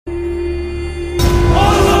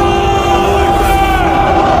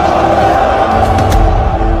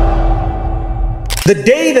The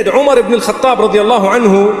day that Umar ibn al-Khattab radiallahu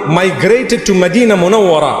anhu migrated to Medina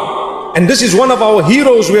Munawwara, and this is one of our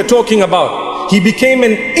heroes we are talking about. He became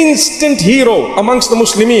an instant hero amongst the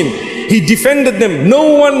Muslimin. He defended them.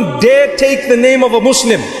 No one dare take the name of a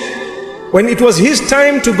Muslim. When it was his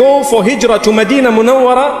time to go for hijrah to Medina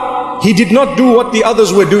Munawwara, he did not do what the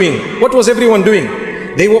others were doing. What was everyone doing?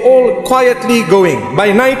 They were all quietly going.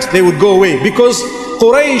 By night they would go away because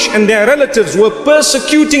Quraysh and their relatives were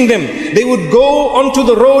persecuting them. They would go onto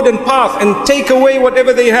the road and path and take away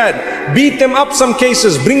whatever they had, beat them up some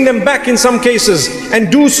cases, bring them back in some cases,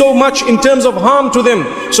 and do so much in terms of harm to them.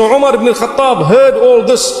 So Umar ibn al-Khattab heard all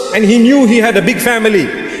this, and he knew he had a big family,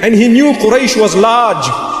 and he knew Quraysh was large.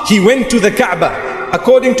 He went to the Kaaba.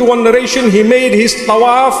 According to one narration, he made his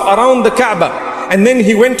tawaf around the Kaaba, and then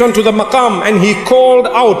he went onto the maqam and he called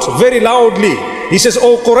out very loudly. He says,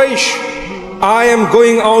 "O Quraysh, I am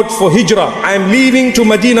going out for hijrah. I am leaving to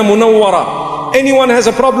Medina Munawwara. Anyone has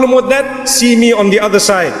a problem with that? See me on the other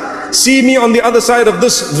side. See me on the other side of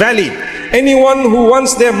this valley. Anyone who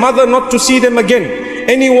wants their mother not to see them again,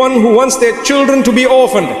 anyone who wants their children to be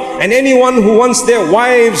orphaned, and anyone who wants their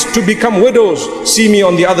wives to become widows, see me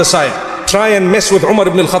on the other side. Try and mess with Umar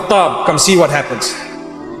ibn al-Khattab. Come see what happens."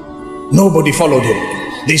 Nobody followed him.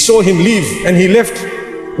 They saw him leave, and he left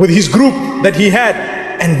with his group that he had,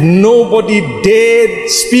 and nobody dared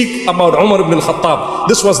speak about Umar ibn al-Khattab.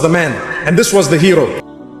 This was the man, and this was the hero.